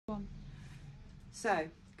So,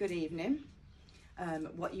 good evening.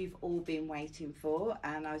 What you've all been waiting for,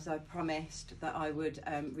 and as I promised that I would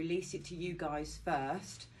release it to you guys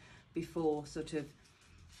first before sort of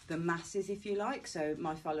the masses, if you like, so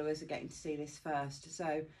my followers are getting to see this first.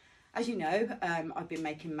 So as you know, I've been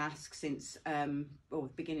making masks since the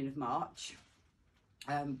beginning of March.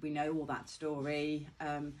 We know all that story,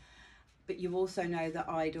 but you also know that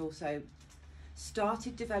I'd also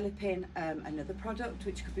started developing another product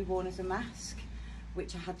which could be worn as a mask,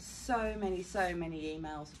 which I had so many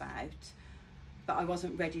emails about, but I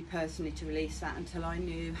wasn't ready personally to release that until I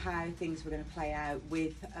knew how things were going to play out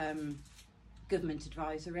with government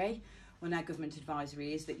advisory. Well, now government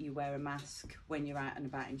advisory is that you wear a mask when you're out and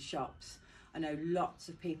about in shops. I know lots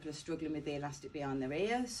of people are struggling with the elastic behind their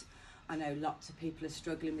ears. I know lots of people are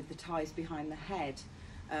struggling with the ties behind the head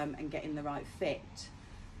and getting the right fit.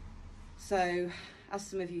 So, as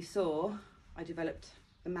some of you saw, I developed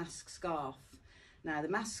the MAScarf. Now, the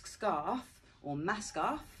MAScarf, or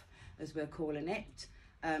MAScarf, as we're calling it,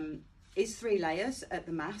 is 3 layers at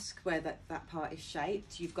the mask where that part is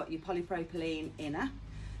shaped. You've got your polypropylene inner,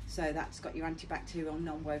 so that's got your antibacterial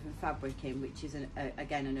non-woven fabric in, which is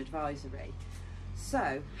again an advisory.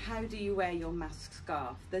 So, how do you wear your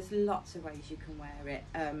MAScarf? There's lots of ways you can wear it.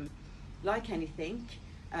 Like anything,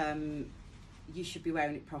 you should be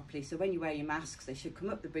wearing it properly. So when you wear your masks, they should come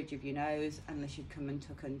up the bridge of your nose and they should come and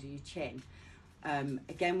tuck under your chin.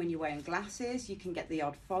 Again, when you're wearing glasses, you can get the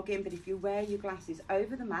odd fog in, but if you wear your glasses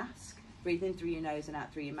over the mask, breathing through your nose and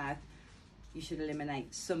out through your mouth, you should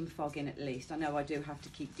eliminate some fog in at least. I know I do have to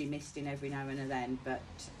keep demisting every now and then, but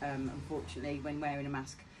unfortunately, when wearing a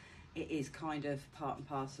mask, it is kind of part and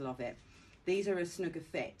parcel of it. These are a snugger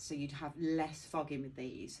fit, so you'd have less fog in with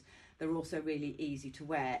these. They're also really easy to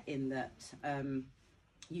wear in that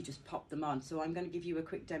you just pop them on. So I'm going to give you a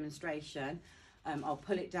quick demonstration. I'll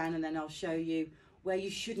pull it down and then I'll show you where you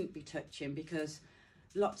shouldn't be touching, because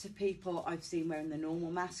lots of people I've seen wearing the normal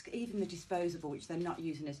mask, even the disposable, which they're not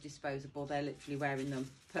using as disposable, they're literally wearing them,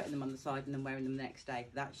 putting them on the side and then wearing them the next day.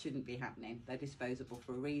 That shouldn't be happening. They're disposable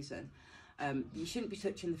for a reason. You shouldn't be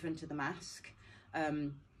touching the front of the mask.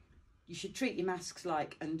 You should treat your masks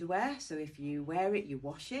like underwear, so if you wear it, you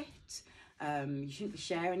wash it. You shouldn't be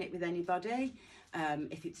sharing it with anybody.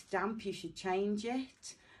 If it's damp, you should change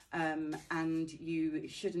it. And you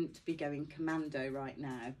shouldn't be going commando right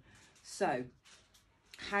now. So,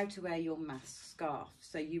 how to wear your MAScarf.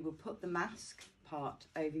 So you will put the mask part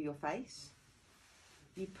over your face.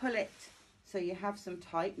 You pull it so you have some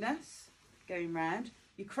tightness going round.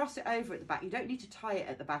 You cross it over at the back. You don't need to tie it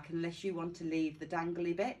at the back unless you want to leave the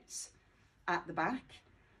dangly bits at the back.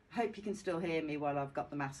 I hope you can still hear me while I've got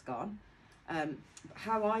the mask on.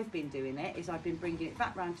 How I've been doing it is I've been bringing it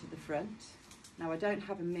back round to the front. Now, I don't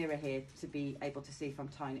have a mirror here to be able to see if I'm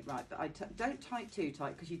tying it right, but I don't tie it too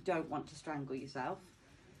tight because you don't want to strangle yourself.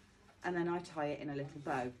 And then I tie it in a little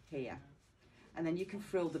bow here. And then you can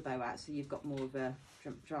frill the bow out so you've got more of a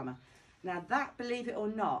drama. Now that, believe it or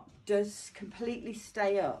not, does completely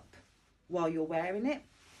stay up while you're wearing it.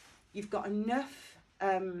 You've got enough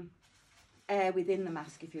air within the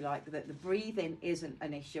mask, if you like, that the breathing isn't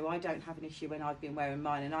an issue. I don't have an issue when I've been wearing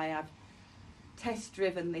mine, and I have test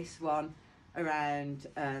driven this one around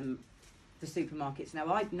the supermarkets.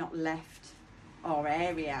 Now, I'd not left our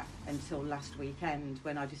area until last weekend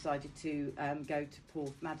when I decided to go to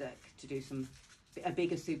Porthmadog to do a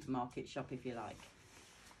bigger supermarket shop, if you like.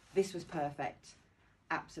 This was perfect,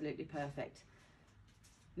 absolutely perfect.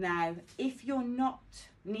 Now, if you're not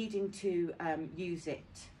needing to use it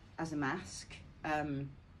as a mask,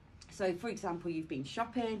 so for example, you've been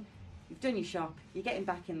shopping, you've done your shop, you're getting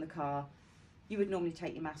back in the car, you would normally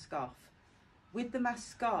take your mask off. With the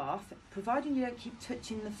MAScarf, providing you don't keep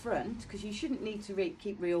touching the front, because you shouldn't need to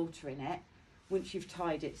keep re-altering it once you've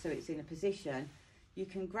tied it so it's in a position, you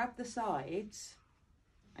can grab the sides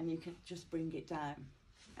and you can just bring it down,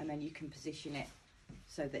 and then you can position it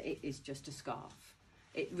so that it is just a scarf.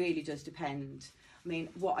 It really does depend. I mean,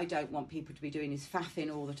 what I don't want people to be doing is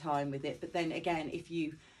faffing all the time with it, but then again, if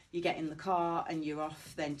you get in the car and you're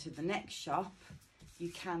off then to the next shop, you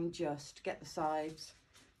can just get the sides,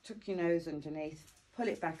 tuck your nose underneath, pull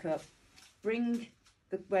it back up, bring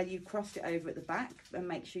where you crossed it over at the back and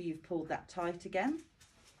make sure you've pulled that tight again.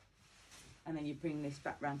 And then you bring this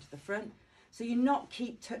back round to the front. So you're not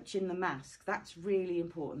keep touching the mask. That's really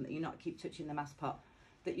important, that you're not keep touching the mask part,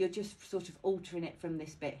 that you're just sort of altering it from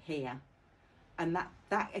this bit here. And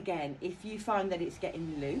that again, if you find that it's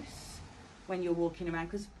getting loose when you're walking around,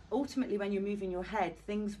 because ultimately when you're moving your head,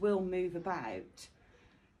 things will move about.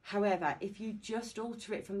 However, if you just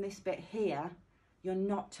alter it from this bit here, you're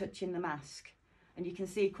not touching the mask. And you can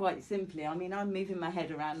see quite simply, I mean, I'm moving my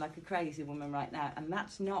head around like a crazy woman right now, and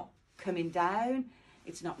that's not coming down,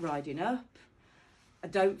 it's not riding up. I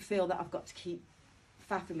don't feel that I've got to keep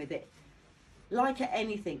faffing with it. Like at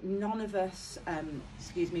anything, none of us,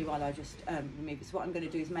 excuse me while I just remove it. So what I'm going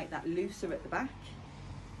to do is make that looser at the back,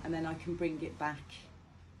 and then I can bring it back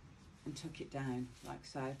and tuck it down like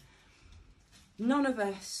so. None of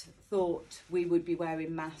us thought we would be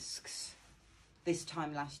wearing masks this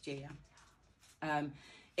time last year.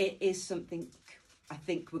 It is something I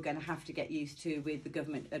think we're going to have to get used to with the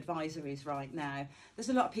government advisories right now. There's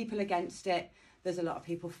a lot of people against it, there's a lot of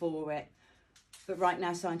people for it, but right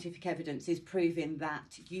now scientific evidence is proving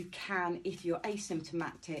that you can, if you're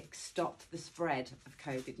asymptomatic, stop the spread of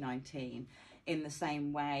COVID-19 in the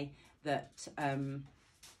same way that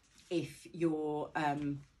if you're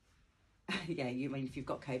yeah, if you've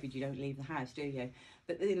got COVID, you don't leave the house, do you?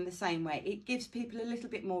 But in the same way, it gives people a little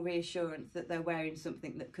bit more reassurance that they're wearing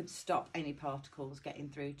something that could stop any particles getting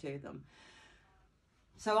through to them.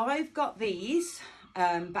 So I've got these,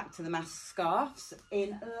 back to the MAScarfs,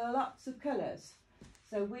 in lots of colours.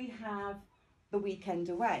 So we have the Weekend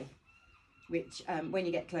Away, which when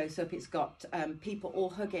you get close up, it's got people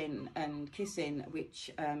all hugging and kissing, which,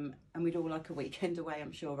 and we'd all like a weekend away,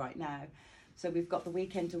 I'm sure, right now. So we've got the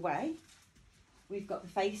Weekend Away. We've got the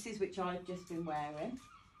faces, which I've just been wearing.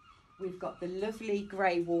 We've got the lovely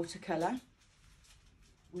grey watercolour.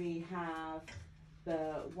 We have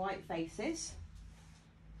the white faces.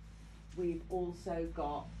 We've also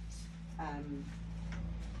got some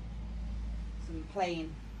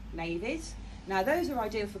plain navies. Now those are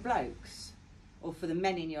ideal for blokes, or for the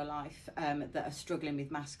men in your life that are struggling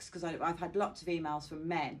with masks, because I've had lots of emails from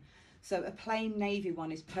men. So a plain navy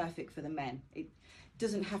one is perfect for the men. It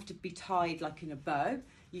doesn't have to be tied like in a bow.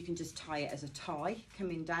 You can just tie it as a tie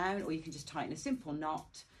coming down, or you can just tie it in a simple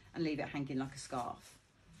knot and leave it hanging like a scarf.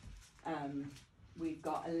 We've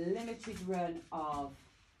got a limited run of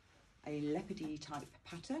a leopardy type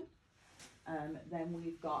pattern. Then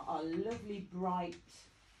we've got our lovely bright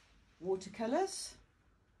watercolours,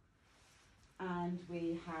 and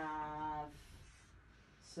we have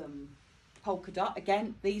some polka dot.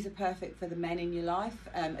 Again, these are perfect for the men in your life,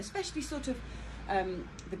 especially sort of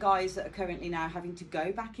the guys that are currently now having to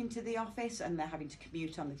go back into the office, and they're having to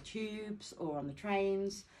commute on the tubes or on the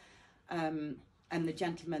trains, and the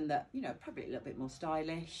gentlemen that, you know, probably a little bit more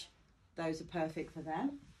stylish, those are perfect for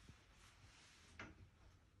them.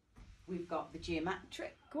 We've got the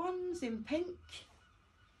geometric ones in pink,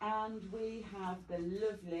 and we have the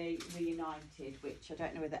lovely Reunited, which I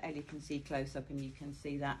don't know whether Ellie can see close up, and you can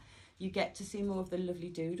see that. You get to see more of the lovely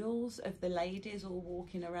doodles of the ladies all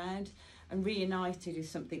walking around, and Reunited is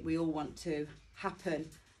something we all want to happen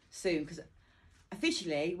soon, because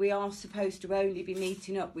officially we are supposed to only be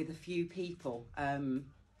meeting up with a few people. I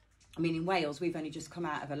mean, in Wales, we've only just come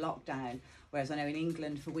out of a lockdown, whereas I know in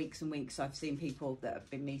England for weeks and weeks I've seen people that have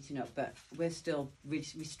been meeting up, but we're still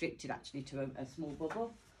restricted actually to a small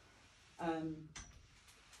bubble.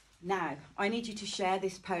 Now, I need you to share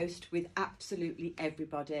this post with absolutely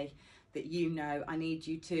everybody that you know. I need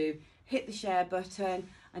you to hit the share button.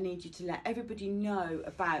 I need you to let everybody know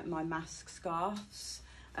about my MAScarfs.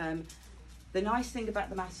 The nice thing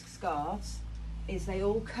about the MAScarfs is they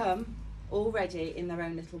all come already in their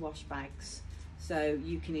own little wash bags. So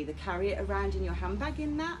you can either carry it around in your handbag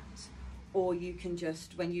in that, or you can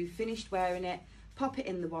just, when you've finished wearing it, pop it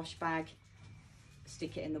in the wash bag,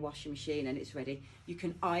 stick it in the washing machine, and it's ready. You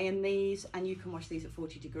can iron these, and you can wash these at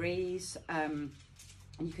 40 degrees, and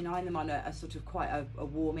you can iron them on a sort of quite a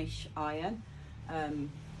warmish iron.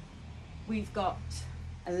 We've got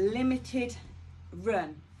a limited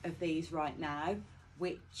run of these right now,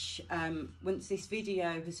 which once this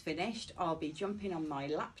video has finished, I'll be jumping on my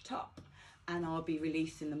laptop and I'll be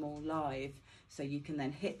releasing them all live, so you can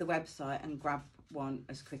then hit the website and grab one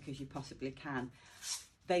as quick as you possibly can.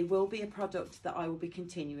 They will be a product that I will be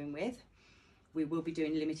continuing with. We will be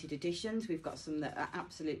doing limited editions. We've got some that are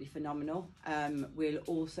absolutely phenomenal. We'll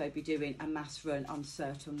also be doing a mass run on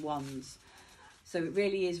certain ones. So it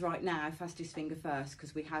really is right now fastest finger first,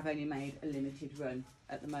 because we have only made a limited run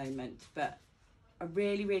at the moment. But I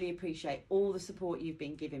really, really appreciate all the support you've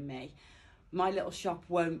been giving me. My little shop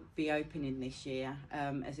won't be opening this year.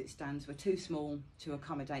 As it stands, we're too small to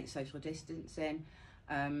accommodate social distancing.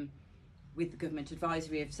 With the government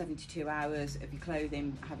advisory of 72 hours of your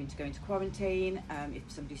clothing having to go into quarantine, if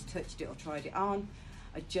somebody's touched it or tried it on,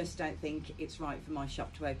 I just don't think it's right for my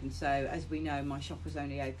shop to open. So as we know, my shop was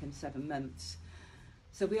only open 7 months.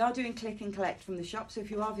 So we are doing click and collect from the shop. So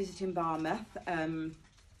if you are visiting Barmouth,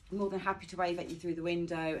 more than happy to wave at you through the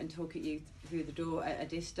window and talk at you through the door at a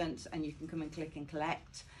distance, and you can come and click and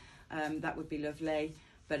collect. That would be lovely.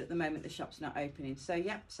 But at the moment the shop's not opening. So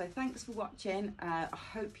yeah, so thanks for watching. I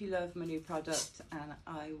hope you love my new product, and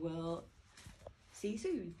I will see you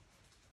soon.